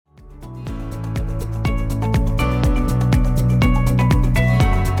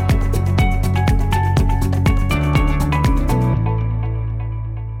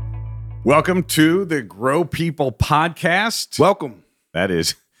Welcome to the Grow People podcast. Welcome. That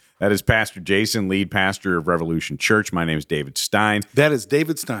is Pastor Jason, lead pastor of Revolution Church. My name is David Stein. That is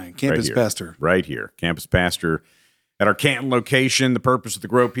David Stein, campus pastor. Right here, campus pastor at our Canton location. The purpose of the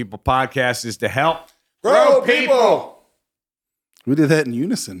Grow People podcast is to help grow people. We did that in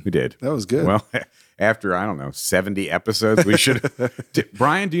unison. We did. That was good. Well, after, 70 episodes, we should.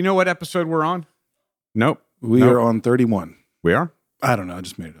 Brian, do you know what episode we're on? Nope. We are on 31. We are? I don't know. I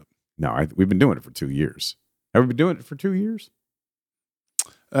just made it up. No, we've been doing it for 2 years. Have we been doing it for 2 years?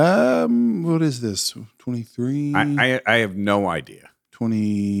 What is this? 23? I have no idea.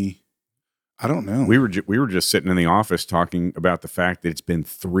 20. I don't know. We were just sitting in the office talking about the fact that it's been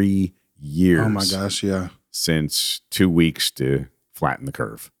 3 years. Oh my gosh, yeah. Since 2 weeks to flatten the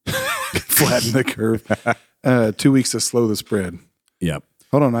curve. Flatten the curve. 2 weeks to slow the spread. Yep.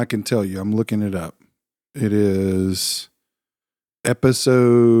 Hold on, I can tell you. I'm looking it up. It is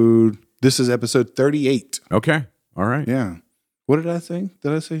episode 38. Okay. All right. Yeah. What did I say?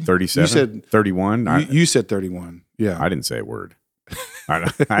 Did I say 37? You said 31. You said 31. Yeah. I didn't say a word.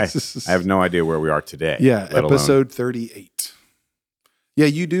 I have no idea where we are today. Yeah. Episode 38. Yeah.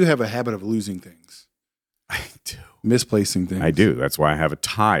 You do have a habit of losing things. I do. Misplacing things. I do. That's why I have a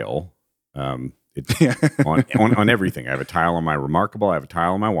tile. On everything. I have a tile on my Remarkable. I have a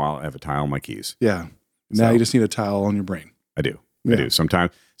tile on my wallet. I have a tile on my keys. Yeah. Now you just need a tile on your brain. I do. Yeah. I do.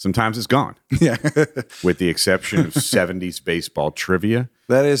 Sometimes it's gone. Yeah. With the exception of 70s baseball trivia.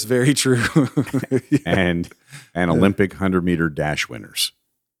 That is very true. Yeah. and Olympic 100-meter dash winners.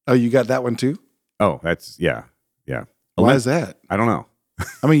 Oh, you got that one too? Oh, that's, yeah. Why is that? I don't know.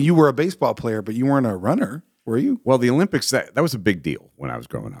 I mean, you were a baseball player, but you weren't a runner, were you? Well, the Olympics, that was a big deal when I was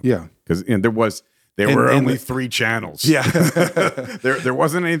growing up. Yeah. Because there were only 3 channels. Yeah. there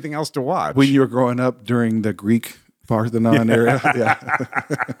wasn't anything else to watch. When you were growing up during the Greek Parthenon era. Yeah.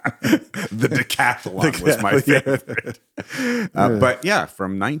 The decathlon was my favorite. But yeah,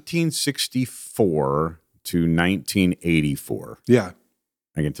 from 1964 to 1984. Yeah.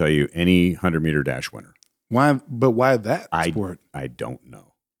 I can tell you any 100-meter dash winner. Why? But why that sport? I don't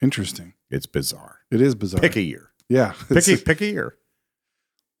know. Interesting. It's bizarre. It is bizarre. Pick a year. Yeah. Pick a year.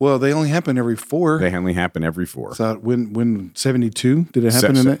 Well, they only happen every 4. They only happen every 4. So when 72? Did it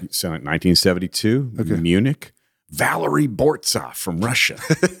happen in that? So 1972, Okay. Munich. Valery Bortsov from Russia.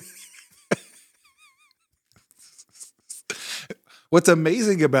 What's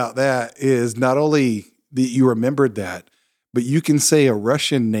amazing about that is not only that you remembered that, but you can say a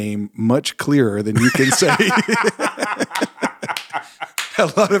Russian name much clearer than you can say a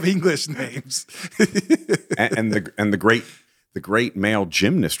lot of English names. and the great male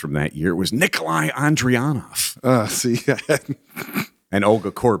gymnast from that year was Nikolai Andrianov. See, And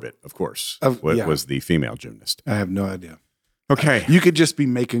Olga Korbut, of course, yeah. was the female gymnast. I have no idea. Okay. You could just be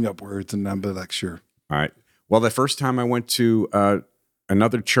making up words and I'm like, sure. All right. Well, the first time I went to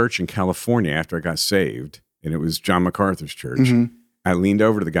another church in California after I got saved, and it was John MacArthur's church, Mm-hmm. I leaned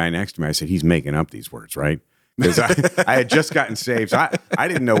over to the guy next to me. I said, he's making up these words, right? Because I had just gotten saved. So I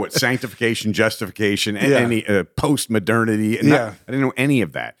didn't know what sanctification, justification, and any post-modernity. And I didn't know any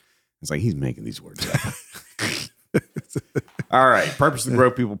of that. It's like, he's making these words up. All right. Purpose of the Grow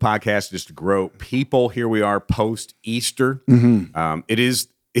People podcast is to grow people. Here we are post-Easter. Mm-hmm. It is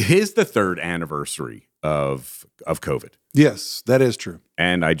the 3rd anniversary of COVID. Yes, that is true.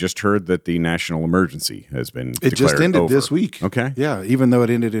 And I just heard that the national emergency has been It just ended over. this week. Okay. Yeah, even though it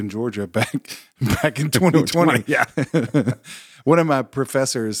ended in Georgia back in 2020. Yeah. One of my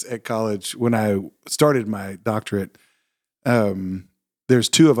professors at college, when I started my doctorate, there's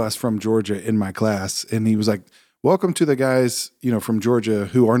 2 of us from Georgia in my class, and he was like, welcome to the guys, from Georgia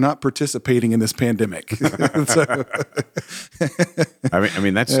who are not participating in this pandemic. So, I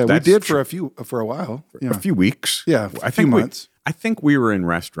mean that's we did for a while, a few weeks. Yeah, a few months. I think we were in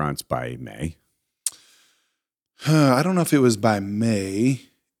restaurants by May. I don't know if it was by May,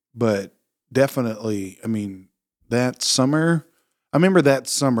 but definitely. I mean, that summer. I remember that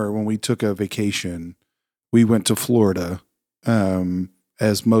summer when we took a vacation. We went to Florida,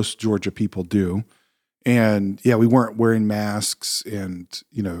 as most Georgia people do. And yeah, we weren't wearing masks and,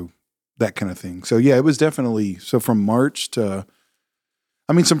 that kind of thing. So yeah, it was definitely, so from March to,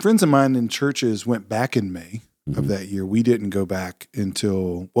 some friends of mine in churches went back in May of that year. We didn't go back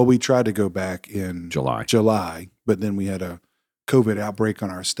until, we tried to go back in July, but then we had a COVID outbreak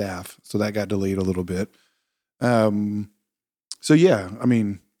on our staff. So that got delayed a little bit. So yeah,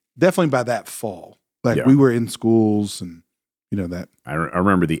 definitely by that fall, we were in schools and, that. I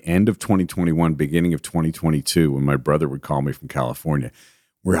remember the end of 2021, beginning of 2022, when my brother would call me from California.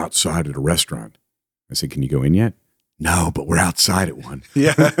 We're outside at a restaurant. I said, can you go in yet? No, but we're outside at one.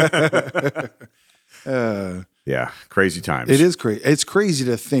 Yeah. Yeah, crazy times. It is crazy. It's crazy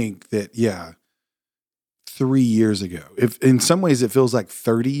to think that, 3 years ago, if in some ways it feels like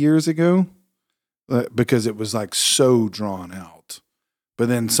 30 years ago, because it was like so drawn out. But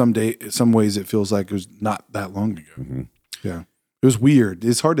then some ways it feels like it was not that long ago. Mm-hmm. Yeah. It was weird.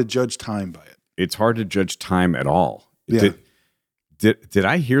 It's hard to judge time by it. It's hard to judge time at all. Yeah. Did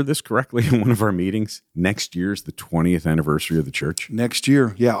I hear this correctly in one of our meetings? Next year's the 20th anniversary of the church. Next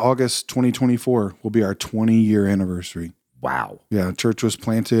year, August 2024 will be our 20-year anniversary. Wow. Yeah, church was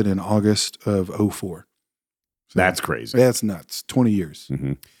planted in August of 2004. So that's crazy. That's nuts. 20 years.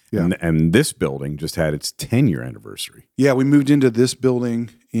 Mm-hmm. Yeah. And this building just had its 10-year anniversary. Yeah, we moved into this building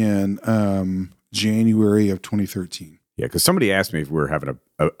in January of 2013. Yeah, because somebody asked me if we were having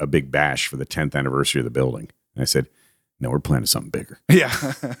a big bash for the 10th anniversary of the building. And I said, no, we're planning something bigger. Yeah.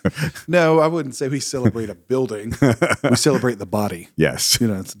 No, I wouldn't say we celebrate a building. We celebrate the body. Yes.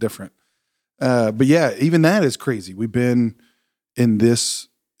 It's different. But yeah, even that is crazy. We've been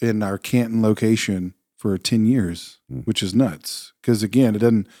in our Canton location for 10 years, which is nuts. Because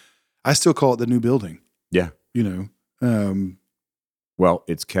again, I still call it the new building. Yeah. Well,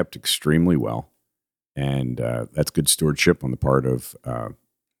 it's kept extremely well. And that's good stewardship on the part of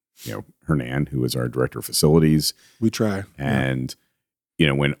Hernan, who is our director of facilities. We try. And,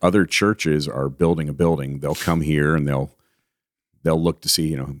 when other churches are building a building, they'll come here and they'll look to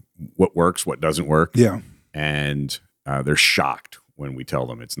see, what works, what doesn't work. Yeah. And they're shocked when we tell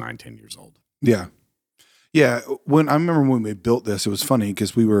them it's 9-10 years old. Yeah. Yeah. I remember when we built this, it was funny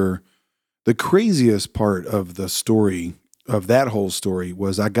because the craziest part of the story of that whole story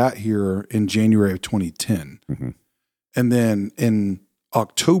was I got here in January of 2010. Mm-hmm. And then in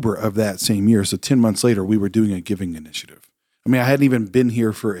October of that same year, so 10 months later, we were doing a giving initiative. I mean, I hadn't even been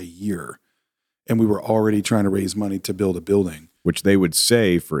here for a year, and we were already trying to raise money to build a building. Which they would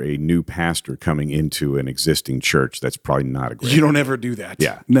say for a new pastor coming into an existing church, that's probably not a great idea. You don't ever do that.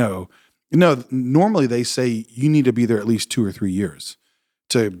 Yeah. No, normally they say you need to be there at least 2 or 3 years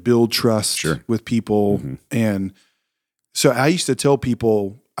to build trust with people. Mm-hmm. And so I used to tell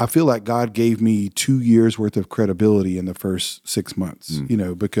people, I feel like God gave me 2 years worth of credibility in the first 6 months,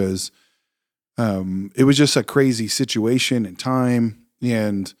 because it was just a crazy situation and time.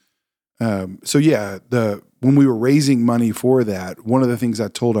 And when we were raising money for that, one of the things I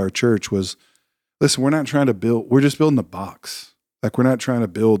told our church was, listen, we're not trying to we're just building a box. Like, we're not trying to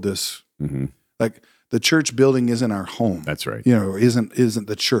build this, like the church building isn't our home. That's right. Isn't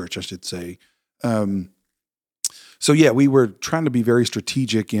the church, I should say. We were trying to be very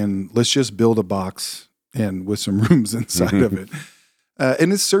strategic in let's just build a box and with some rooms inside of it.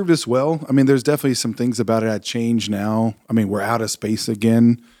 And it's served us well. I mean, there's definitely some things about it I'd change now. I mean, we're out of space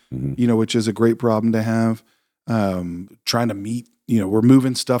again, which is a great problem to have. Trying to meet, we're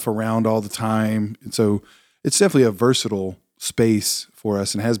moving stuff around all the time. And so it's definitely a versatile space for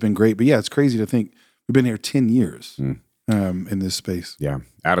us and has been great. But yeah, it's crazy to think we've been here 10 years in this space. Yeah.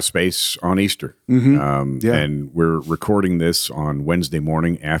 Out of space on Easter. Mm-hmm. And we're recording this on Wednesday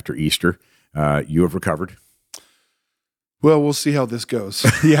morning after Easter. You have recovered. Well, we'll see how this goes.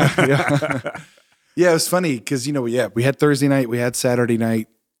 Yeah. Yeah, it was funny because, we had Thursday night, we had Saturday night,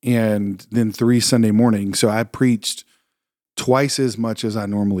 and then 3 Sunday mornings. So I preached twice as much as I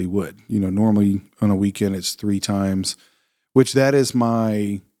normally would. Normally on a weekend it's 3 times, which that is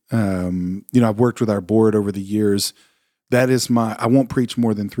my, I've worked with our board over the years. That is I won't preach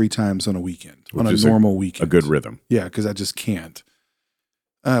more than 3 times on a weekend, on a normal weekend. A good rhythm. Yeah, because I just can't.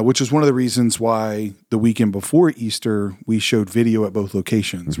 Which is one of the reasons why the weekend before Easter, we showed video at both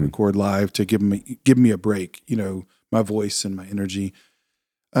locations, record live to give me a break, my voice and my energy.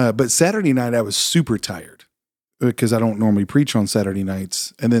 But Saturday night, I was super tired because I don't normally preach on Saturday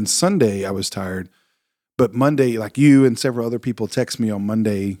nights. And then Sunday, I was tired. But Monday, like you and several other people text me on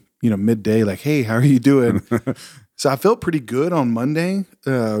Monday, midday, like, hey, how are you doing? So I felt pretty good on Monday.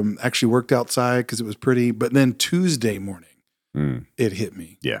 Actually worked outside because it was pretty. But then Tuesday morning, it hit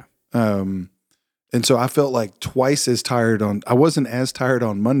me. Yeah. And so I felt like twice as tired I wasn't as tired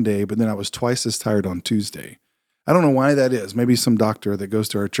on Monday, but then I was twice as tired on Tuesday. I don't know why that is. Maybe some doctor that goes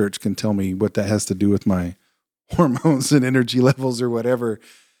to our church can tell me what that has to do with my hormones and energy levels or whatever.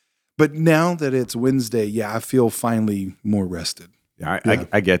 But now that it's Wednesday, I feel finally more rested.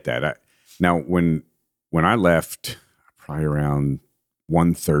 I get that. Now, when I left probably around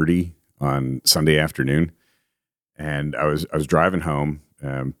 1:30 on Sunday afternoon, and I was driving home,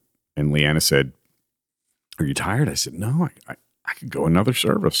 and Leanna said, "Are you tired?" I said, "No, I could go another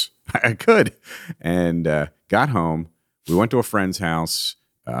service. I could." And got home. We went to a friend's house,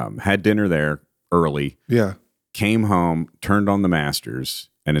 had dinner there early. Yeah. came home, turned on the Masters,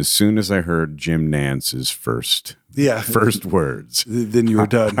 and as soon as I heard Jim Nance's first words, then you were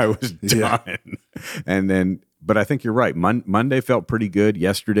done. I was done. And then, but I think you're right. Monday felt pretty good.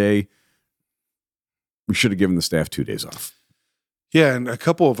 Yesterday, we should have given the staff 2 days off. Yeah, and a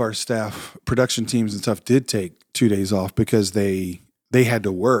couple of our staff, production teams and stuff, did take 2 days off because they had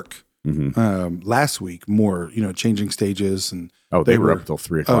to work last week more, changing stages. And they were up till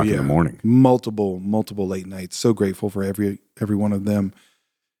 3 o'clock in the morning. Multiple late nights. So grateful for every one of them.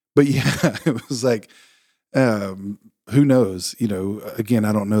 But yeah, it was like, who knows? Again,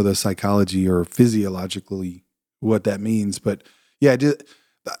 I don't know the psychology or physiologically what that means. But yeah,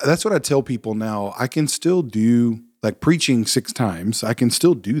 that's what I tell people now. I can still do, like, preaching 6 times. I can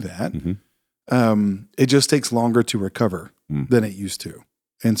still do that. It just takes longer to recover than it used to.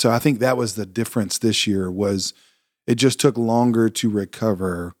 And so I think that was the difference this year, was it just took longer to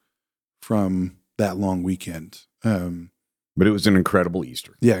recover from that long weekend. But it was an incredible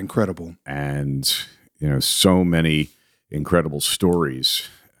Easter. Yeah, incredible. And, so many incredible stories.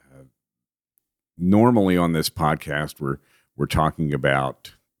 Normally on this podcast, we're talking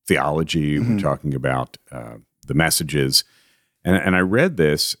about theology. We're talking about the messages. And I read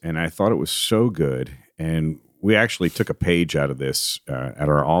this, and I thought it was so good. And we actually took a page out of this at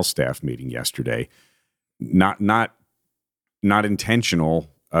our all-staff meeting yesterday. Not intentional,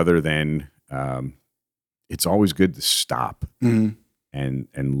 other than it's always good to stop and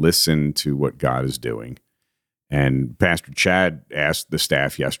listen to what God is doing. And Pastor Chad asked the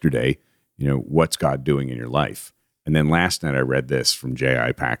staff yesterday, what's God doing in your life? And then last night I read this from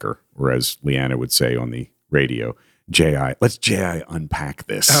J.I. Packer, or as Leanna would say on the radio, let's J.I. unpack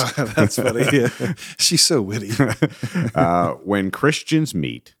this. Oh, that's funny. Yeah. She's so witty. When Christians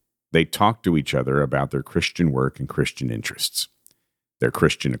meet, they talk to each other about their Christian work and Christian interests, their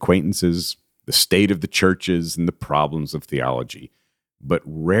Christian acquaintances, the state of the churches, and the problems of theology. But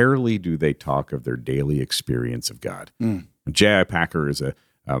rarely do they talk of their daily experience of God. J.I. Packer is a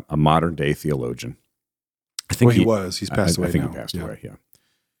modern-day theologian. I think he was. He's passed away now. I think he passed away, yeah.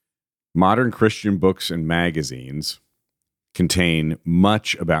 Modern Christian books and magazines contain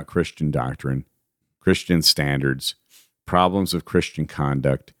much about Christian doctrine, Christian standards, problems of Christian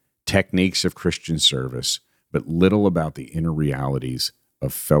conduct, techniques of Christian service, but little about the inner realities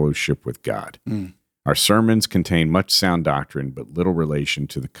of fellowship with God. Our sermons contain much sound doctrine, but little relation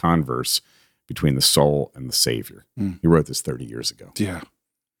to the converse between the soul and the Savior. He wrote this 30 years ago. Yeah.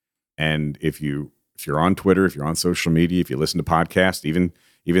 And if you're on Twitter, if you're on social media, if you listen to podcasts,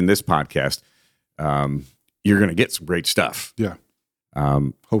 even this podcast, you're going to get some great stuff. Yeah.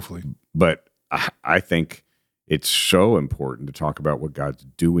 Hopefully. But I think it's so important to talk about what God's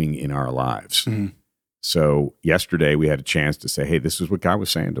doing in our lives. So yesterday we had a chance to say, hey, this is what God was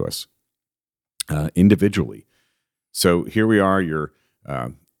saying to us individually. So here we are.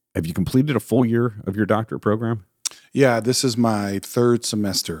 Have you completed a full year of your doctorate program? Yeah, this is my 3rd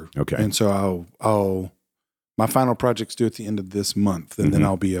semester. Okay. And so my final project's due at the end of this month, and then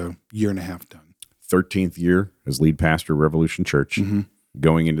I'll be a year and a half done. 13th year as lead pastor of Revolution Church,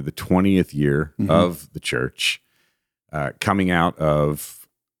 going into the 20th year of the church, coming out of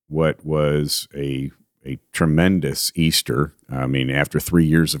what was a tremendous Easter. I mean, after 3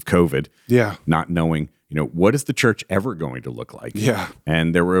 years of COVID, not knowing, what is the church ever going to look like? Yeah.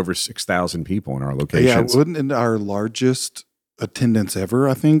 And there were over 6,000 people in our locations. Yeah, it wasn't our largest attendance ever,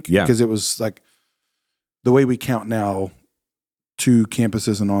 I think. Yeah. Because it was like, the way we count now, 2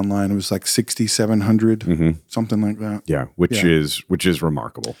 campuses and online, it was like 6,700, something like that. Yeah, which is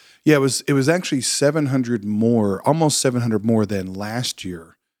remarkable. Yeah, it was actually 700 more, almost 700 more than last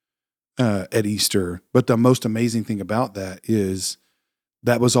year at Easter. But the most amazing thing about that is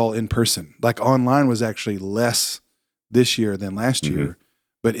that was all in person. Like, online was actually less this year than last year,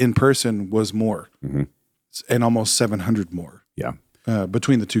 but in person was more, and almost 700 more. Yeah,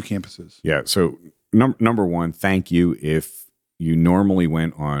 between the 2 campuses. Yeah. So number one, thank you. If you normally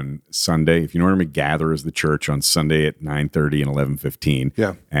went on Sunday, if you normally gather as the church on Sunday at 9:30 and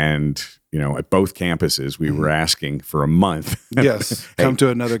 11:15, and at both campuses we were asking for a month. Yes, hey, come to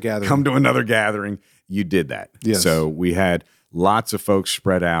another gathering. Come to another gathering. You did that. Yes. So we had lots of folks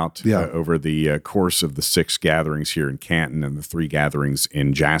spread out over the course of the 6 gatherings here in Canton and the 3 gatherings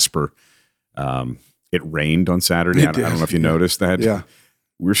in Jasper. It rained on Saturday. I don't know if you noticed that. Yeah,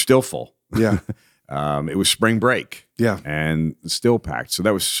 we're still full. Yeah. It was spring break. Yeah. And still packed. So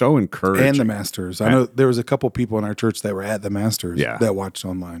that was so encouraging. And the Masters. I know there was a couple people in our church that were at the Masters that watched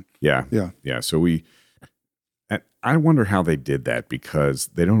online. Yeah. Yeah. Yeah. So I wonder how they did that, because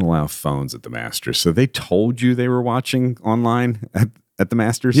they don't allow phones at the Masters. So they told you they were watching online at the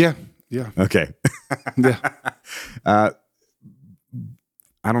Masters? Yeah. Yeah. Okay. Yeah.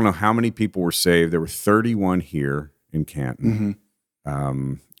 I don't know how many people were saved. There were 31 here in Canton.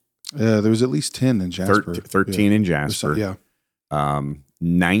 There was at least 10 in Jasper. 13 in Jasper. Yeah.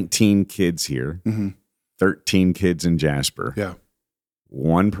 19 kids here. 13 kids in Jasper. Yeah.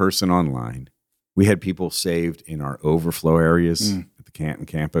 1 person online. We had people saved in our overflow areas at the Canton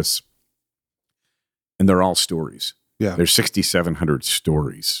campus. And they're all stories. Yeah. There's 6,700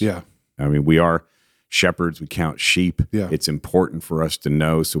 stories. Yeah. I mean, we are shepherds. We count sheep. Yeah. It's important for us to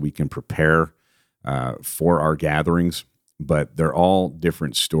know so we can prepare for our gatherings, but they're all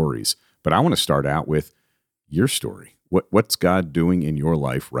different stories. But I want to start out with your story. What's God doing in your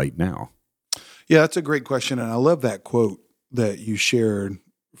life right now? Yeah, that's a great question. And I love that quote that you shared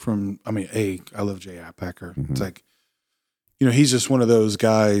from, I love J.I. Packer. It's like, he's just one of those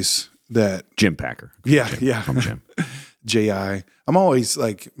guys that. Jim Packer. Yeah. Jim. Yeah. I'm Jim. J.I. I'm always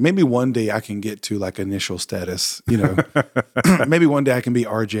like, maybe one day I can get to like initial status, maybe one day I can be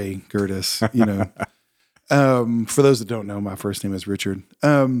R.J. Curtis, For those that don't know, my first name is Richard.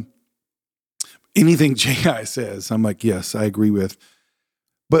 Anything J.I. says, I'm like, yes, I agree with.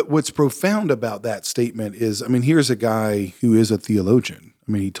 But what's profound about that statement is, here's a guy who is a theologian.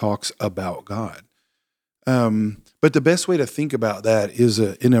 He talks about God. But the best way to think about that is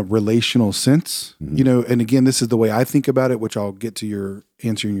in a relational sense, and again, this is the way I think about it, which I'll get to your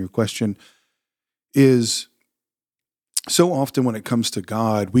answering your question, is so often when it comes to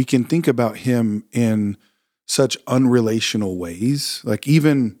God, we can think about him in such unrelational ways, like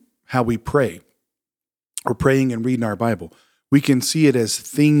even how we pray or praying and reading our Bible. We can see it as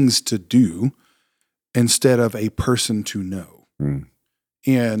things to do instead of a person to know.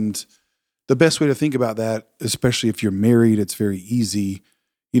 And the best way to think about that, especially if you're married, it's very easy.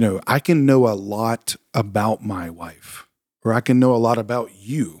 I can know a lot about my wife, or I can know a lot about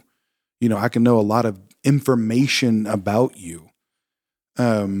you. I can know a lot of information about you.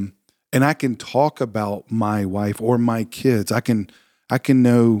 And I can talk about my wife or my kids. I can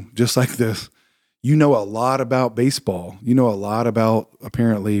know, just like this, a lot about baseball. A lot about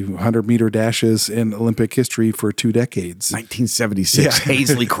apparently 100-meter dashes in Olympic history for 2 decades. 1976,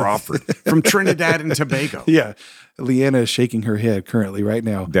 Hazley Crawford from Trinidad and Tobago. Yeah. Leanna is shaking her head currently right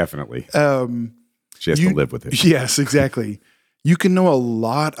now. Definitely. She has to live with it. Yes, exactly. You can know a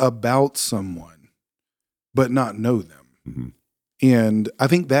lot about someone, but not know them. And I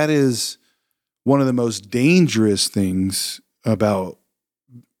think that is one of the most dangerous things about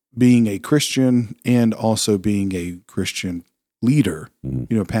being a Christian and also being a Christian leader,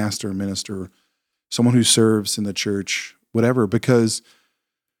 pastor, minister, someone who serves in the church, whatever, because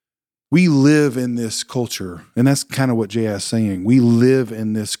we live in this culture, and that's kind of what J.I. is saying. We live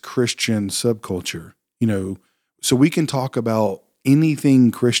in this Christian subculture, so we can talk about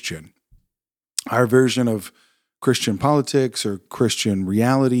anything Christian, our version of Christian politics or Christian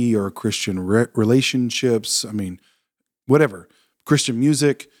reality or Christian relationships. Whatever, Christian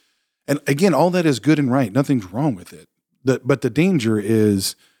music. And again, all that is good and right. Nothing's wrong with it. But the danger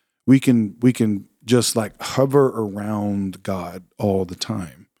is we can just like hover around God all the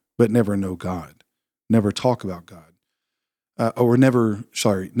time, but never know God, never talk about God, or never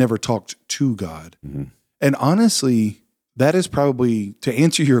talked to God. And honestly, that is probably, to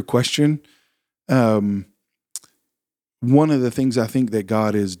answer your question, one of the things I think that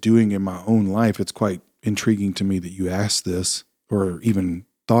God is doing in my own life. It's quite intriguing to me that you asked this or even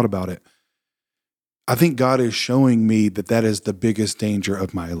thought about it. I think God is showing me that is the biggest danger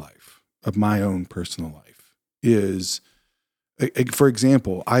of my life, of my own personal life, is, for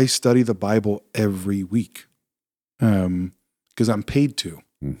example, I study the Bible every week because I'm paid to,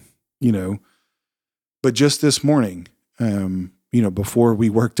 but just this morning, before we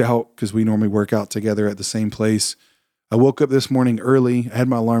worked out, because we normally work out together at the same place, I woke up this morning early. I had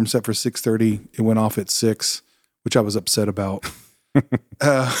my alarm set for 6:30. It went off at 6, which I was upset about.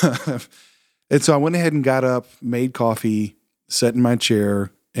 And so I went ahead and got up, made coffee, sat in my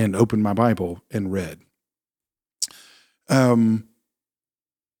chair, and opened my Bible and read. But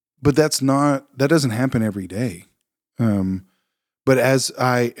that doesn't happen every day. But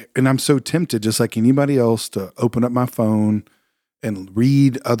I'm so tempted, just like anybody else, to open up my phone and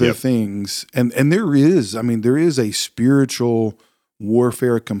read other things. And there is a spiritual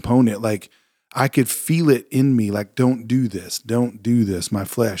warfare component. Like, I could feel it in me, like, don't do this, my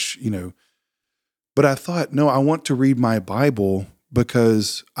flesh, But I thought, no, I want to read my Bible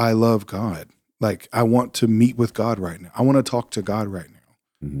because I love God. Like, I want to meet with God right now. I want to talk to God right now.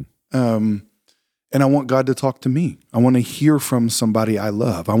 And I want God to talk to me. I want to hear from somebody I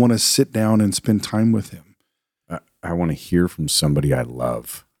love. I want to sit down and spend time with him. I want to hear from somebody I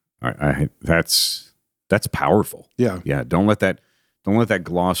love. That's powerful. Yeah. Yeah. Don't let that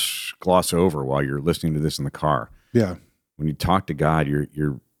gloss over while you're listening to this in the car. Yeah. When you talk to God,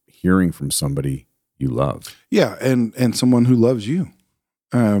 you're hearing from somebody you love. Yeah, and someone who loves you.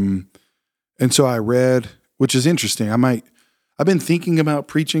 And so I read, which is interesting. I've been thinking about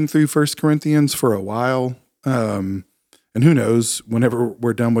preaching through 1 Corinthians for a while. And who knows, whenever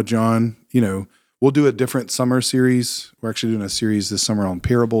we're done with John, we'll do a different summer series. We're actually doing a series this summer on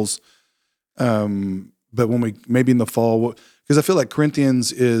parables. But maybe in the fall, because I feel like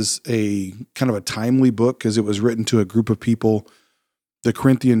Corinthians is a kind of a timely book because it was written to a group of people, the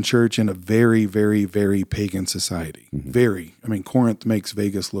Corinthian church, in a very, very, very pagan society. Mm-hmm. Corinth makes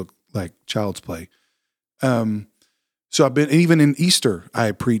Vegas look like child's play. So even in Easter,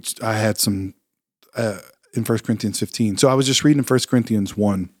 I had some in 1 Corinthians 15. So I was just reading 1 Corinthians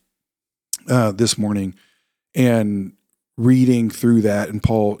 1 this morning and reading through that, and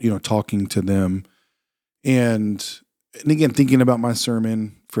Paul, talking to them. And again, thinking about my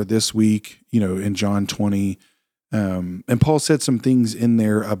sermon for this week, in John 20, and Paul said some things in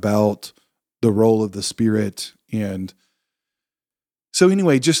there about the role of the Spirit. And so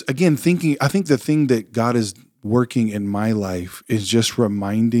anyway, just again, thinking, I think the thing that God is working in my life is just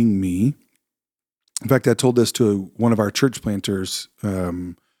reminding me. In fact, I told this to one of our church planters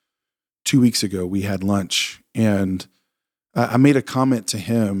 2 weeks ago. We had lunch, and I made a comment to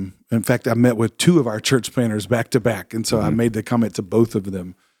him. In fact, I met with two of our church planters back to back. And so I made the comment to both of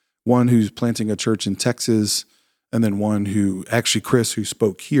them, one who's planting a church in Texas, and then one who, actually Chris, who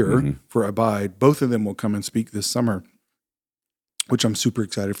spoke here for Abide. Both of them will come and speak this summer, which I'm super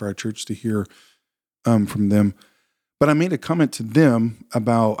excited for our church to hear from them. But I made a comment to them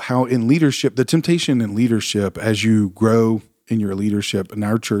about how in leadership, the temptation in leadership, as you grow in your leadership, and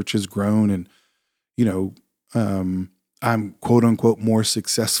our church has grown, and, I'm quote unquote more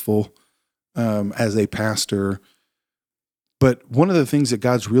successful as a pastor. But one of the things that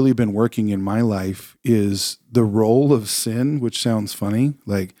God's really been working in my life is the role of sin, which sounds funny.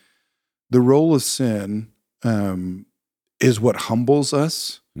 Like the role of sin is what humbles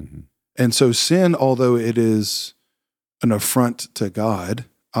us. Mm-hmm. And so sin, although it is an affront to God,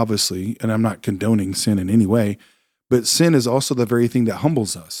 obviously, and I'm not condoning sin in any way, but sin is also the very thing that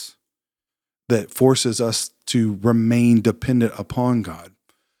humbles us, that forces us to remain dependent upon God.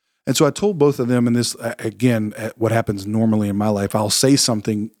 And so I told both of them, and this, again, what happens normally in my life, I'll say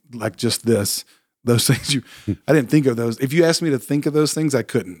something like just this, those things I didn't think of those. If you asked me to think of those things, I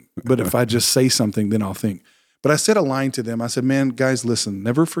couldn't. But if I just say something, then I'll think. But I said a line to them. I said, man, guys, listen,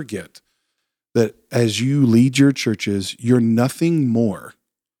 never forget that as you lead your churches, you're nothing more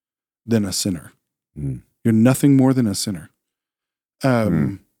than a sinner. Mm. You're nothing more than a sinner.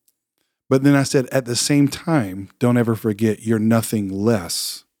 But then I said, at the same time, don't ever forget you're nothing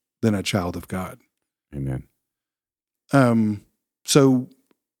less than a child of God. Amen. So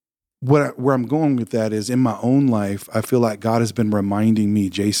where I'm going with that is in my own life, I feel like God has been reminding me,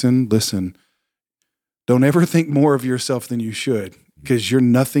 Jason, listen, don't ever think more of yourself than you should, because you're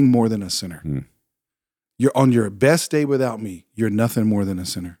nothing more than a sinner. Mm. You're on your best day without me. You're nothing more than a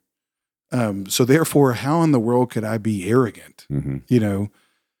sinner. So therefore, how in the world could I be arrogant? Mm-hmm.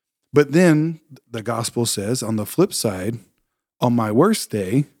 But then the gospel says on the flip side, on my worst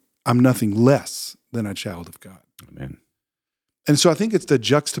day, I'm nothing less than a child of God. Amen. And so I think it's the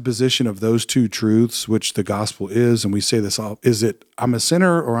juxtaposition of those two truths, which the gospel is, and we say this all, is it I'm a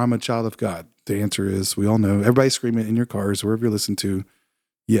sinner or I'm a child of God? The answer is, we all know, everybody screaming in your cars, wherever you listen to,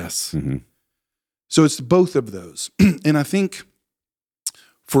 yes. Mm-hmm. So it's both of those. And I think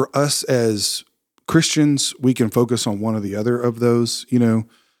for us as Christians, we can focus on one or the other of those,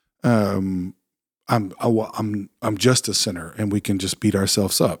 I'm just a sinner, and we can just beat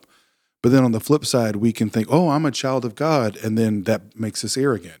ourselves up. But then on the flip side, we can think, oh, I'm a child of God, and then that makes us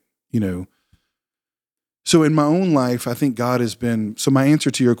arrogant, So in my own life, I think God has been, so my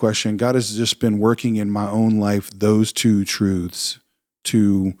answer to your question, God has just been working in my own life those two truths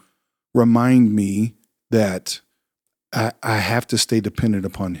to remind me that I have to stay dependent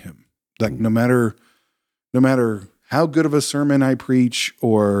upon him. Like no matter how good of a sermon I preach,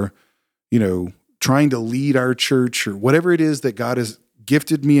 or, trying to lead our church, or whatever it is that God has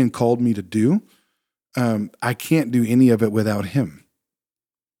gifted me and called me to do, I can't do any of it without him.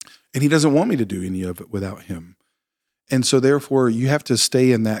 And he doesn't want me to do any of it without him. And so therefore you have to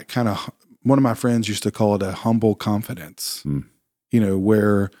stay in that kind of, one of my friends used to call it a humble confidence,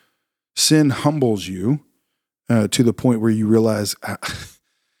 where sin humbles you to the point where you realize,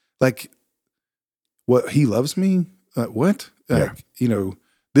 what, he loves me? What? Yeah.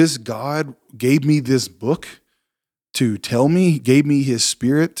 This God gave me this book to tell me, he gave me his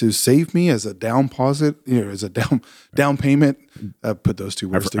spirit to save me as a down deposit, as a down payment. Put those two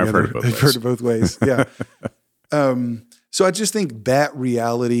words together. I've heard it both ways. Yeah. So I just think that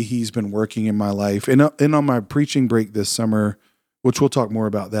reality he's been working in my life, and on my preaching break this summer, which we'll talk more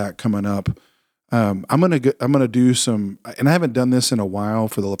about that coming up. I'm gonna do some, and I haven't done this in a while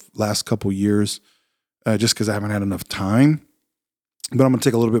for the last couple years, just because I haven't had enough time. But I'm gonna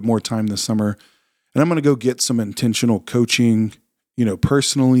take a little bit more time this summer, and I'm gonna go get some intentional coaching,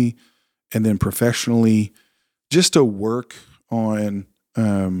 personally, and then professionally, just to work on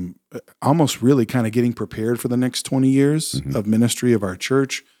almost really kind of getting prepared for the next 20 years of ministry of our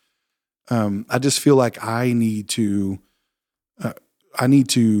church. I just feel like I need to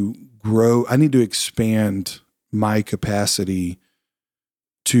grow. I need to expand my capacity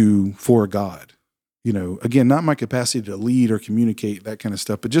for God. Again, not my capacity to lead or communicate, that kind of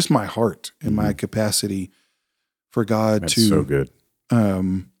stuff, but just my heart and my capacity for God That's to so good.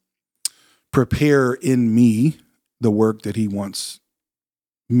 Prepare in me the work that he wants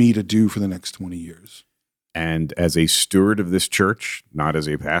me to do for the next 20 years. And as a steward of this church, not as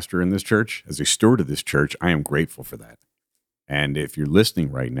a pastor in this church, as a steward of this church, I am grateful for that. And if you're listening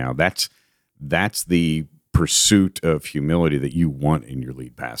right now, that's the pursuit of humility that you want in your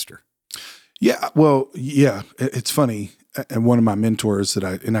lead pastor. Yeah, well, yeah, it's funny. And one of my mentors that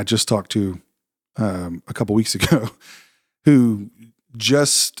I just talked to a couple weeks ago, who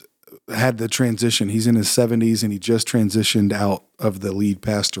just had the transition. He's in his 70s and he just transitioned out of the lead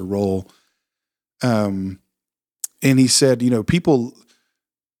pastor role. And he said, people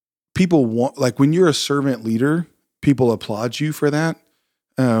want, like, when you're a servant leader, people applaud you for that.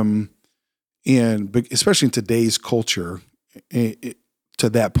 And especially in today's culture, to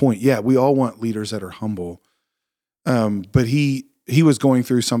that point, yeah, we all want leaders that are humble. But he was going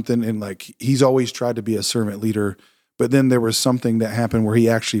through something, and like, he's always tried to be a servant leader, but then there was something that happened where he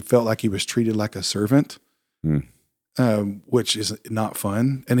actually felt like he was treated like a servant, which is not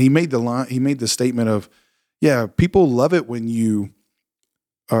fun. And he made the statement of, yeah, people love it when you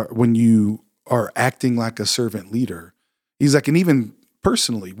are acting like a servant leader. He's like, and even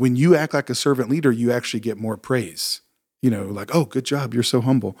personally, when you act like a servant leader, you actually get more praise. Like, oh, good job, you're so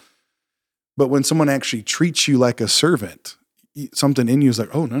humble. But when someone actually treats you like a servant, something in you is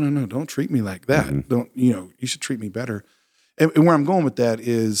like, oh, no, don't treat me like that. Don't, you should treat me better. And where I'm going with that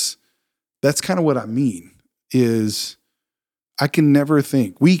is, that's kind of what I mean, is we can never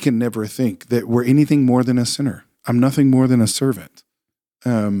think that we're anything more than a sinner. I'm nothing more than a servant.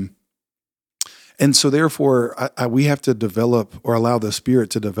 And so therefore, we have to develop, or allow the Spirit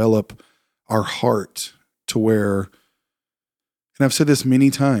to develop our heart to where, and I've said this many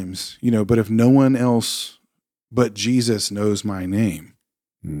times, but if no one else but Jesus knows my name,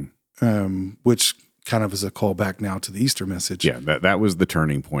 which kind of is a callback now to the Easter message. Yeah, that was the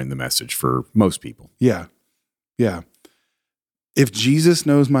turning point in the message for most people. Yeah. Yeah. If Jesus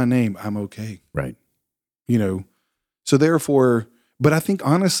knows my name, I'm okay. Right. So therefore, but I think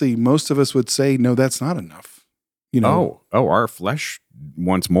honestly, most of us would say, no, that's not enough. Our flesh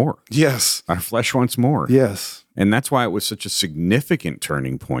wants more. Yes. Our flesh wants more. Yes. And that's why it was such a significant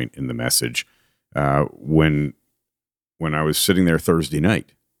turning point in the message when I was sitting there Thursday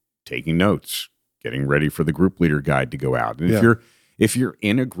night, taking notes, getting ready for the group leader guide to go out. And if you're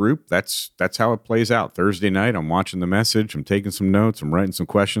in a group, that's how it plays out. Thursday night, I'm watching the message, I'm taking some notes, I'm writing some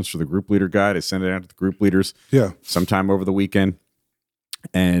questions for the group leader guide. I send it out to the group leaders sometime over the weekend.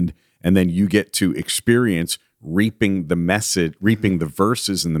 And then you get to experience reaping the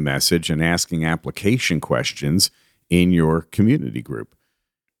verses in the message and asking application questions in your community group.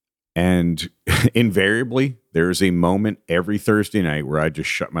 And invariably, there's a moment every Thursday night where I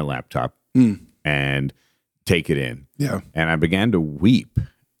just shut my laptop and take it in. Yeah. And I began to weep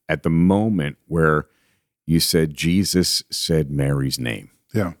at the moment where you said, Jesus said Mary's name.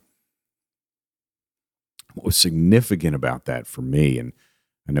 Yeah. What was significant about that for me, and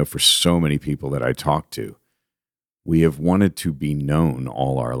I know for so many people that I talk to, we have wanted to be known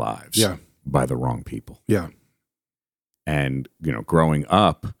all our lives by the wrong people. Yeah. And, growing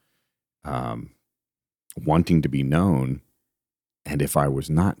up, wanting to be known, and if I was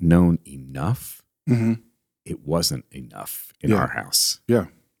not known enough, it wasn't enough in our house. Yeah.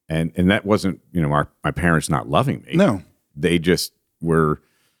 And that wasn't, my parents not loving me. No. They just were,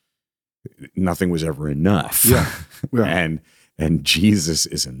 nothing was ever enough. Yeah. And Jesus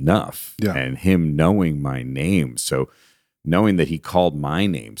is enough. Yeah. And him knowing my name. So knowing that he called my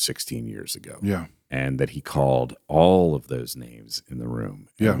name 16 years ago. Yeah. And that he called all of those names in the room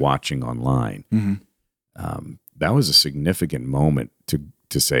and watching online. That was a significant moment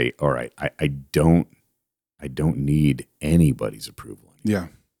to say, all right, I don't I don't need anybody's approval. Yeah.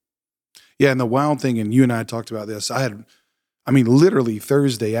 Yeah. And the wild thing, and you and I talked about this, literally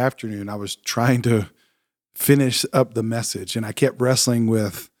Thursday afternoon, I was trying to finish up the message and I kept wrestling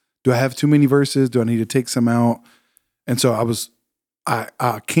with, do I have too many verses? Do I need to take some out? And so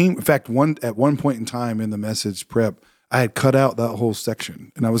I came, in fact, at one point in time in the message prep, I had cut out that whole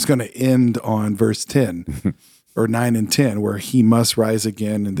section and I was going to end on verse 10 or 9 and 10, where he must rise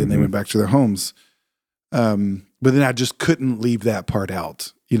again. And then they went back to their homes. But then I just couldn't leave that part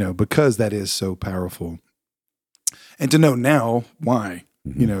out, because that is so powerful. And to know now why,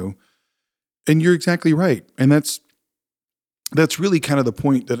 and you're exactly right. And that's really kind of the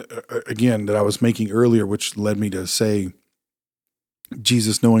point that, again, that I was making earlier, which led me to say,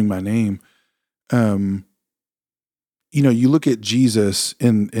 Jesus knowing my name. You look at Jesus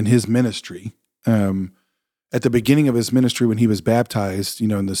in his ministry, at the beginning of his ministry, when he was baptized,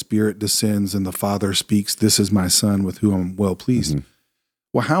 and the Spirit descends and the Father speaks, "This is my Son with whom I'm well pleased." Mm-hmm.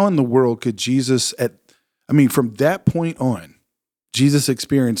 Well, how in the world could Jesus from that point on, Jesus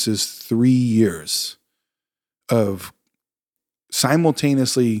experiences 3 years of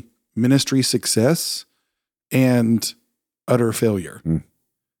simultaneously ministry success and utter failure,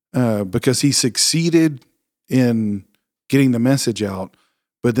 because he succeeded in getting the message out,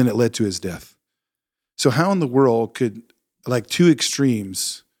 but then it led to his death. So how in the world could, two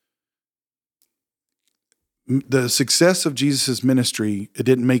extremes, the success of Jesus' ministry, it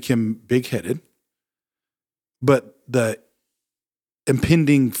didn't make him big-headed, but the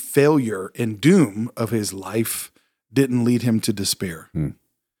impending failure and doom of his life didn't lead him to despair.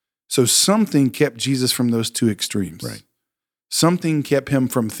 So something kept Jesus from those two extremes. Right. Something kept him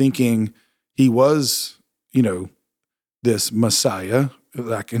from thinking he was, this Messiah.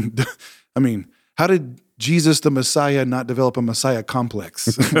 How did Jesus, the Messiah, not develop a Messiah complex?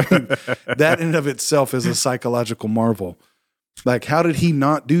 That in and of itself is a psychological marvel. How did he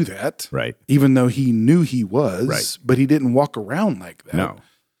not do that? Right. Even though he knew he was, right. But he didn't walk around like that. No.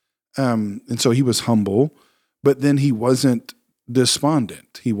 And so he was humble, but then he wasn't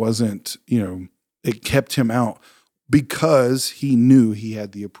despondent. He wasn't, it kept him out because he knew he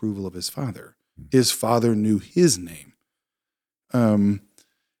had the approval of his Father. His Father knew his name.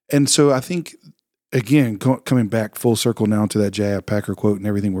 And so I think, again, coming back full circle now to that J.I. Packer quote and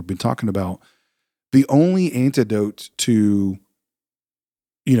everything we've been talking about, the only antidote to,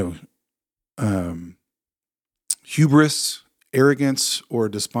 hubris, arrogance, or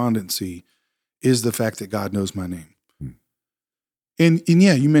despondency is the fact that God knows my name. And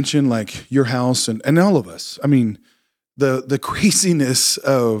yeah, you mentioned your house and all of us. The craziness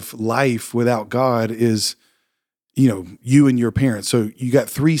of life without God is, you and your parents. So you got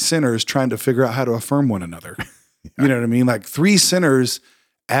 3 sinners trying to figure out how to affirm one another. You know what I mean? 3 sinners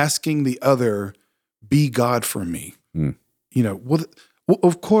asking the other, be God for me. Well,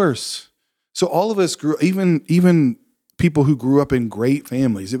 of course. So all of us grew, even people who grew up in great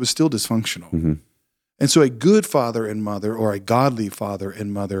families, it was still dysfunctional. Mm-hmm. And so a good father and mother, or a godly father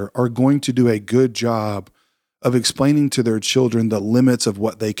and mother, are going to do a good job of explaining to their children the limits of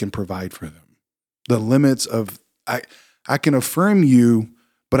what they can provide for them. The limits of, I can affirm you,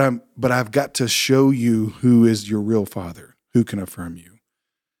 but I've got to show you who is your real father, who can affirm you.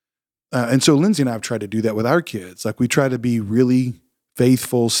 And so Lindsay and I have tried to do that with our kids. We try to be really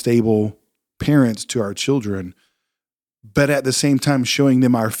faithful, stable parents to our children, but at the same time showing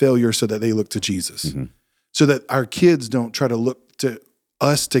them our failure so that they look to Jesus. Mm-hmm. So that our kids don't try to look to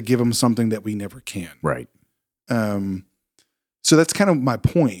us to give them something that we never can. Right. So that's kind of my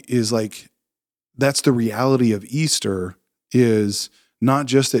point, is that's the reality of Easter, is not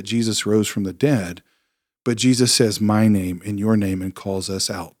just that Jesus rose from the dead, but Jesus says my name and your name and calls us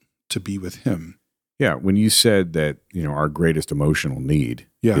out to be with him. Yeah. When you said that, our greatest emotional need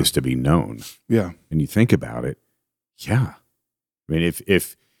is to be known. Yeah. And you think about it. Yeah.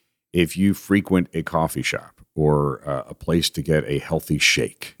 If you frequent a coffee shop or a place to get a healthy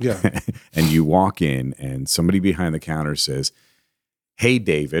shake, and you walk in and somebody behind the counter says, "Hey,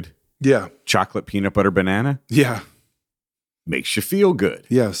 David, chocolate peanut butter banana," makes you feel good.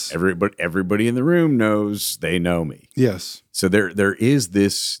 Yes, everybody in the room knows they know me. Yes, so there is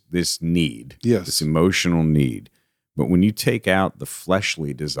this need, this emotional need. But when you take out the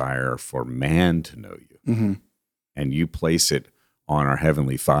fleshly desire for man to know you, mm-hmm. and you place it on our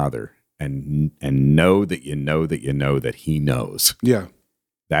Heavenly Father, and know that you know that you know that He knows. Yeah.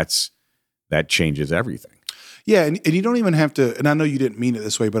 That changes everything. Yeah, and you don't even have to, and I know you didn't mean it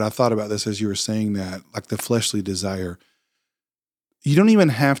this way, but I thought about this as you were saying that, the fleshly desire. You don't even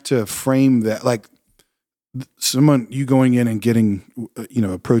have to frame that, someone, you going in and getting,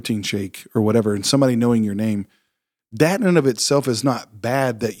 a protein shake or whatever, and somebody knowing your name, that in and of itself is not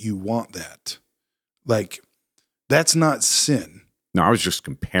bad that you want that. Like, that's not sin. No, I was just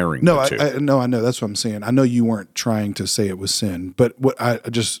comparing. No, the two. I know. That's what I'm saying. I know you weren't trying to say it was sin, but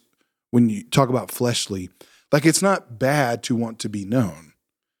when you talk about fleshly, like, it's not bad to want to be known,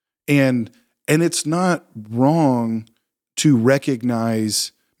 and it's not wrong to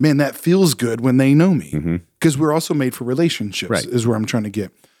recognize, man, that feels good when they know me, because we're also made for relationships, right, is where I'm trying to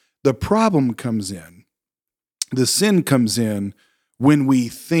get. The problem comes in, the sin comes in when we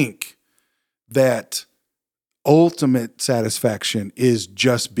think that ultimate satisfaction is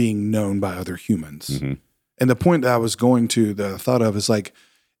just being known by other humans. And the point that I was going to, that I thought of, is like,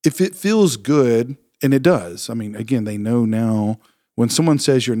 if it feels good, and it does, I mean, again, they know now when someone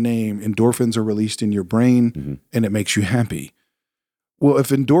says your name, endorphins are released in your brain and it makes you happy. Well, if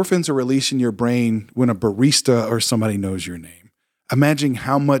endorphins are released in your brain when a barista or somebody knows your name, imagine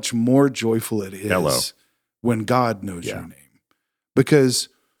how much more joyful it is when God knows your name. Because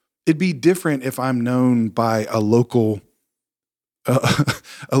it'd be different if I'm known by a local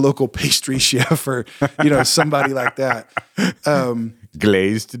pastry chef or somebody like that.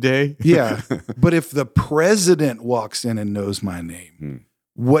 Glazed today. Yeah, but if the president walks in and knows my name,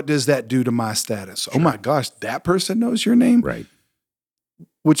 what does that do to my status? Sure. Oh my gosh, that person knows your name, right?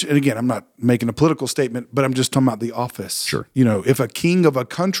 Which, and again, I'm not making a political statement, but I'm just talking about the office. Sure. If a king of a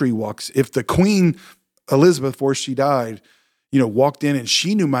country if the Queen Elizabeth, before she died, walked in and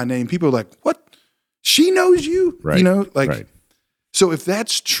she knew my name, people are like, what? She knows you? Right. Right. So if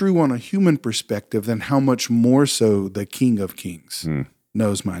that's true on a human perspective, then how much more so the King of Kings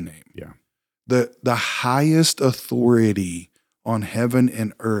knows my name? Yeah. The highest authority on heaven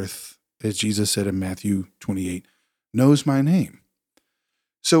and earth, as Jesus said in Matthew 28, knows my name.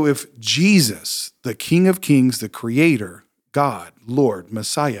 So if Jesus, the King of Kings, the Creator, God, Lord,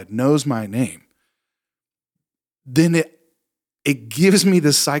 Messiah, knows my name, then it gives me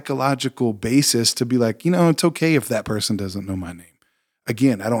the psychological basis to be like, it's okay if that person doesn't know my name.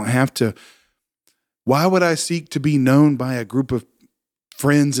 Again, I don't have to. Why would I seek to be known by a group of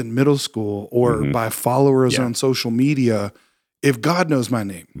friends in middle school or by followers on social media if God knows my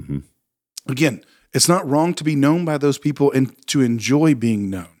name? Again, it's not wrong to be known by those people and to enjoy being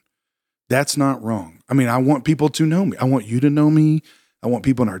known. That's not wrong. I mean, I want people to know me. I want you to know me. I want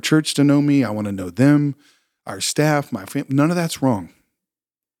people in our church to know me. I want to know them, our staff, my family. None of that's wrong.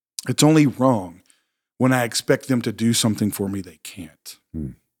 It's only wrong when I expect them to do something for me they can't.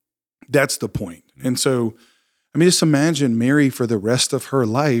 That's the point. And so, I mean, just imagine Mary for the rest of her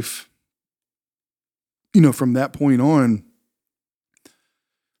life, from that point on,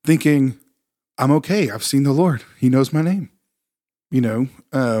 thinking, I'm okay. I've seen the Lord. He knows my name.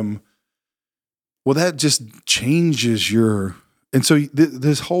 Well, that just changes and so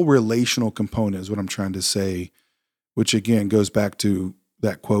this whole relational component is what I'm trying to say, which again goes back to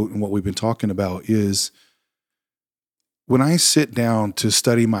that quote and what we've been talking about, is when I sit down to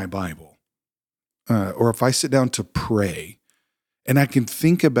study my Bible, or if I sit down to pray, and I can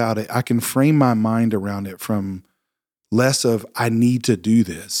think about it, I can frame my mind around it from less of, I need to do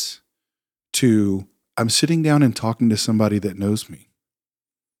this, to I'm sitting down and talking to somebody that knows me,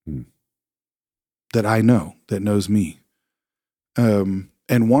 that I know, that knows me, and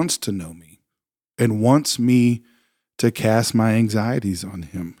wants to know me, and wants me to cast my anxieties on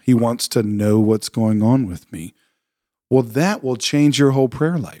him. He wants to know what's going on with me. Well, that will change your whole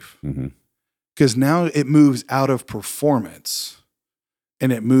prayer life, because now it moves out of performance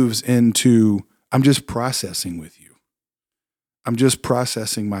and it moves into, I'm just processing with you. I'm just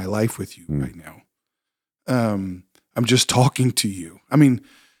processing my life with you right now. I'm just talking to you. I mean,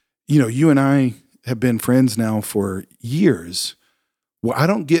 you and I have been friends now for years. Well, I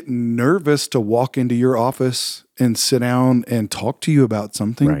don't get nervous to walk into your office and sit down and talk to you about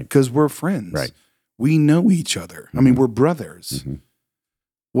something because we're friends. Right. We know each other. I mean, we're brothers.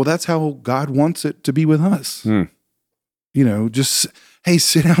 Well, that's how God wants it to be with us. Just, hey,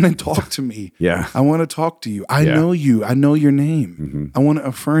 sit down and talk to me. I want to talk to you. I know you. I know your name. I want to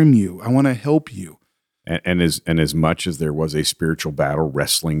affirm you. I want to help you. And as much as there was a spiritual battle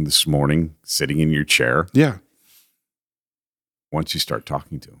wrestling this morning, sitting in your chair. Once you start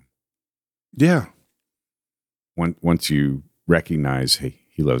talking to him. Once you recognize, hey,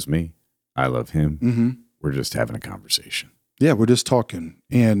 he loves me, I love him. We're just having a conversation. We're just talking.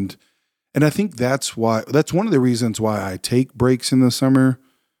 And I think that's one of the reasons why I take breaks in the summer.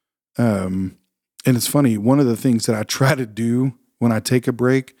 And it's funny, one of the things that I try to do when I take a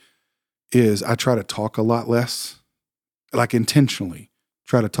break is I try to talk a lot less, like intentionally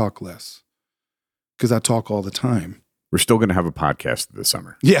try to talk less. because I talk all the time. We're still going to have a podcast this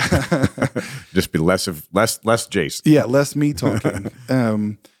summer. Yeah. Just be less Jason. Yeah, less me talking.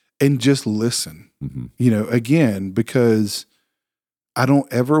 And just listen. Mm-hmm. Again, because I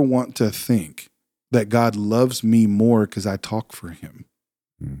don't ever want to think that God loves me more because I talk for him.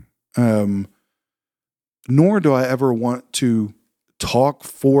 Mm. Nor do I ever want to talk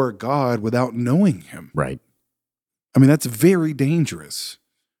for God without knowing him. Right. I mean, that's very dangerous.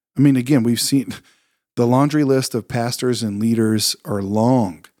 I mean, again, we've seen the laundry list of pastors and leaders are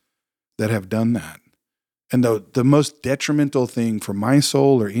long that have done that. And the most detrimental thing for my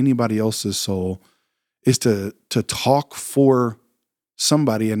soul or anybody else's soul is to talk for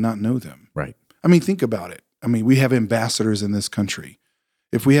somebody and not know them. Right. I mean, think about it. I mean, we have ambassadors in this country.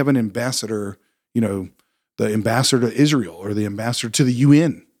 If we have an ambassador, the ambassador to Israel or the ambassador to the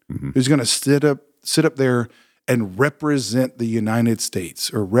UN, who's going to sit up there and represent the United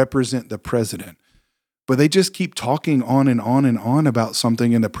States or represent the president, but they just keep talking on and on and on about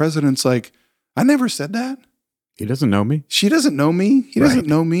something, and the president's like, I never said that. He doesn't know me. She doesn't know me. He doesn't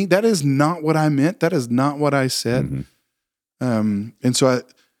know me. That is not what I meant. That is not what I said. And so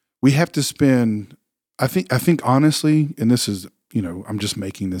we have to spend, I think honestly, and this is, I'm just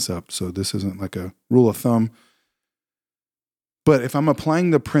making this up, so this isn't like a rule of thumb, but if I'm applying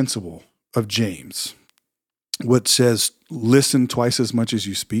the principle of James, what says listen twice as much as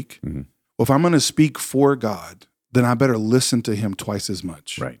you speak, well, if I'm going to speak for God, then I better listen to him twice as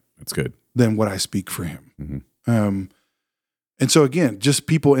much. Right. That's good. Than what I speak for him. And so again, just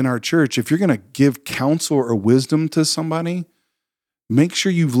people in our church, if you're going to give counsel or wisdom to somebody, make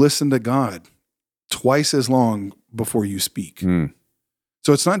sure you've listened to God twice as long before you speak.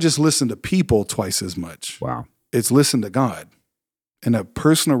 So it's not just listen to people twice as much. Wow. It's listen to God and a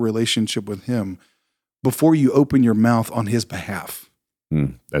personal relationship with him before you open your mouth on his behalf.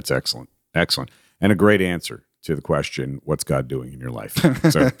 That's excellent. Excellent. And a great answer to the question, what's God doing in your life?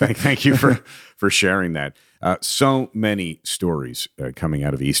 So thank you for sharing that. So many stories coming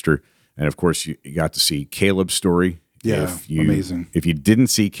out of Easter. And of course, you got to see Caleb's story. Yeah, amazing. If you didn't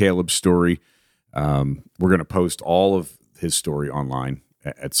see Caleb's story, we're going to post all of his story online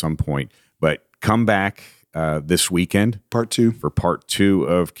at some point. But come back this weekend. Part 2. For part 2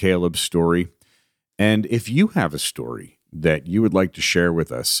 of Caleb's story. And if you have a story that you would like to share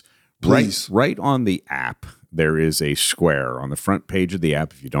with us, please. Right on the app, there is a square on the front page of the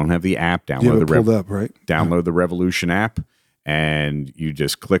app. If you don't have the app, download the Revolution app, and you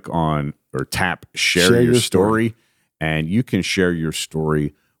just click on or tap share your story, and you can share your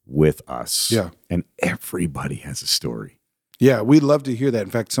story with us. Yeah. And everybody has a story. Yeah, we'd love to hear that.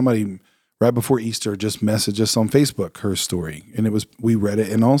 In fact, somebody right before Easter just messaged us on Facebook her story, and we read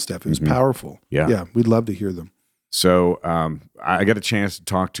it and all stuff. It was powerful. Yeah, we'd love to hear them. So I got a chance to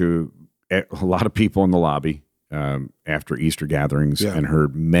talk to a lot of people in the lobby after Easter gatherings and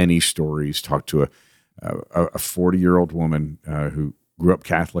heard many stories. Talked to a 40-year-old woman who grew up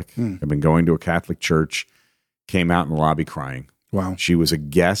Catholic, had been going to a Catholic church, came out in the lobby crying. Wow. She was a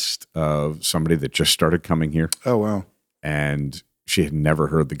guest of somebody that just started coming here. Oh, wow. And she had never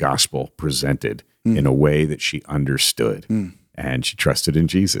heard the gospel presented in a way that she understood. And she trusted in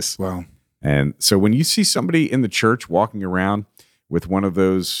Jesus. Wow. And so when you see somebody in the church walking around with one of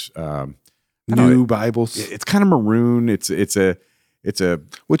those new Bibles, it's kind of maroon. It's a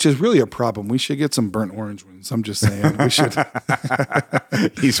which is really a problem. We should get some burnt orange ones. I'm just saying we should.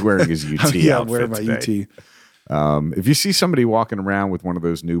 He's wearing his UT outfit I'm wearing my today. If you see somebody walking around with one of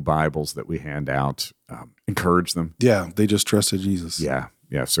those new Bibles that we hand out, encourage them. Yeah, they just trusted Jesus. Yeah.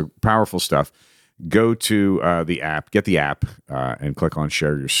 So powerful stuff. Go to the app, get the app, and click on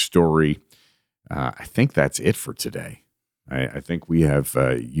share your story. I think that's it for today. I think we have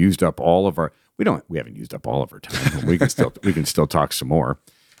used up all of our. We haven't used up all of our time. We can still talk some more.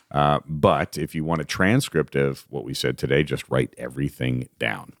 But if you want a transcript of what we said today, just write everything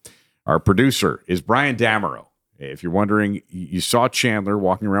down. Our producer is Brian Damerow. If you're wondering, you saw Chandler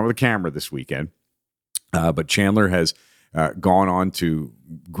walking around with a camera this weekend, but Chandler has gone on to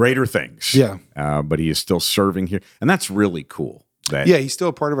greater things. Yeah. But he is still serving here, and that's really cool. He's still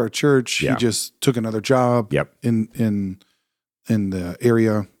a part of our church. Yeah. He just took another job. Yep. in the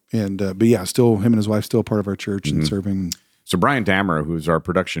area, and but yeah, still him and his wife still a part of our church and serving. So Brian Damerow, who's our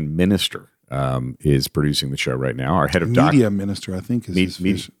production minister, is producing the show right now. Our head of media minister, I think,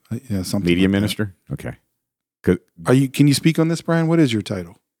 is something. Media like minister. That. Okay. Can you speak on this, Brian? What is your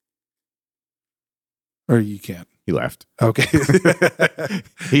title? Or you can't. He left. Okay.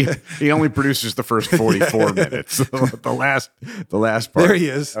 he only produces the first 44 minutes. The last part. There he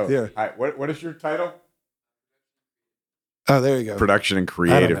is. Oh, yeah. All right. What is your title? Oh, there you go. Production and I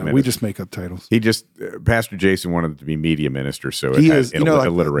creative don't know. ministry. We just make up titles. He just Pastor Jason wanted to be media minister, so He it is, has like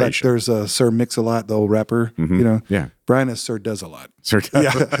alliteration. there's Sir Mix-a-Lot, the old rapper. Yeah. Brian is Sir Does-a-Lot. Sir,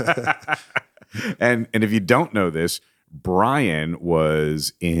 and if you don't know this, Brian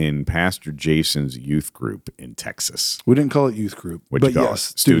was in Pastor Jason's youth group in Texas. We didn't call it youth group, What'd but you call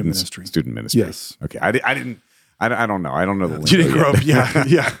yes, it? student ministry. Student ministry. Yes. Okay. I didn't. I don't know. I don't know the. You didn't lingo grow yet. up,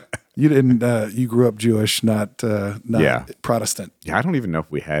 yeah. You didn't. You grew up Jewish, not Protestant. Yeah, I don't even know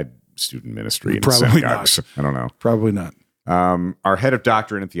if we had student ministry in Probably synagogues. not. I don't know. Probably not. Our head of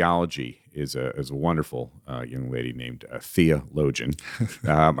doctrine and theology is a wonderful young lady named theologian.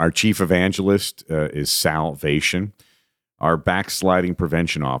 Our chief evangelist is salvation. Our backsliding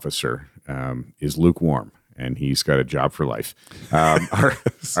prevention officer is lukewarm, and he's got a job for life.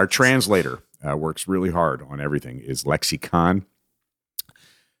 Our translator works really hard on everything, is lexicon,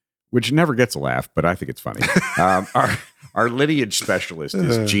 which never gets a laugh, but I think it's funny. Our lineage specialist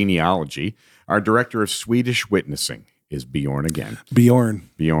is genealogy. Our director of Swedish witnessing is Bjorn again. Bjorn.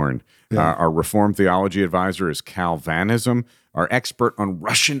 Yeah. Our reformed theology advisor is Calvinism. Our expert on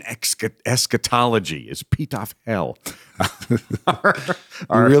Russian eschatology is Pitov Hell.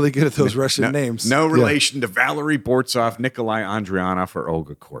 You're really good at those Russian names. No relation to Valery Bortsov, Nikolai Andrianov, or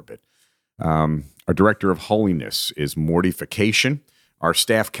Olga Korbut. Our director of holiness is mortification. Our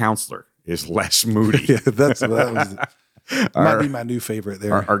staff counselor is Les Moody. Yeah, that might be my new favorite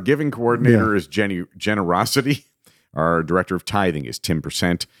there. Our giving coordinator is generosity. Our director of tithing is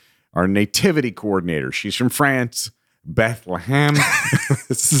 10%. Our nativity coordinator, she's from France, Bethlehem.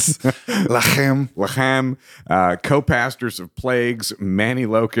 Lachem. Co-pastors of plagues, Manny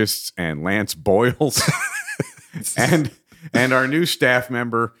Locusts, and Lance Boyles. and our new staff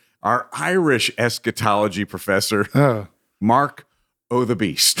member, our Irish eschatology professor, Mark O' the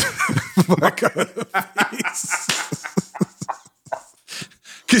Beast. Mark O' the Beast.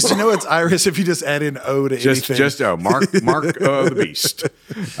 Because it's Irish if you just add in O to anything. Just O. Mark O' the Beast.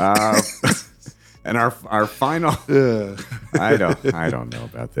 And our final. I don't know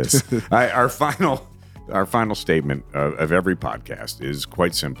about this. Our final statement of every podcast is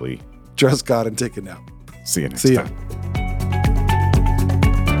quite simply: trust God and take it now. See you next See ya. time.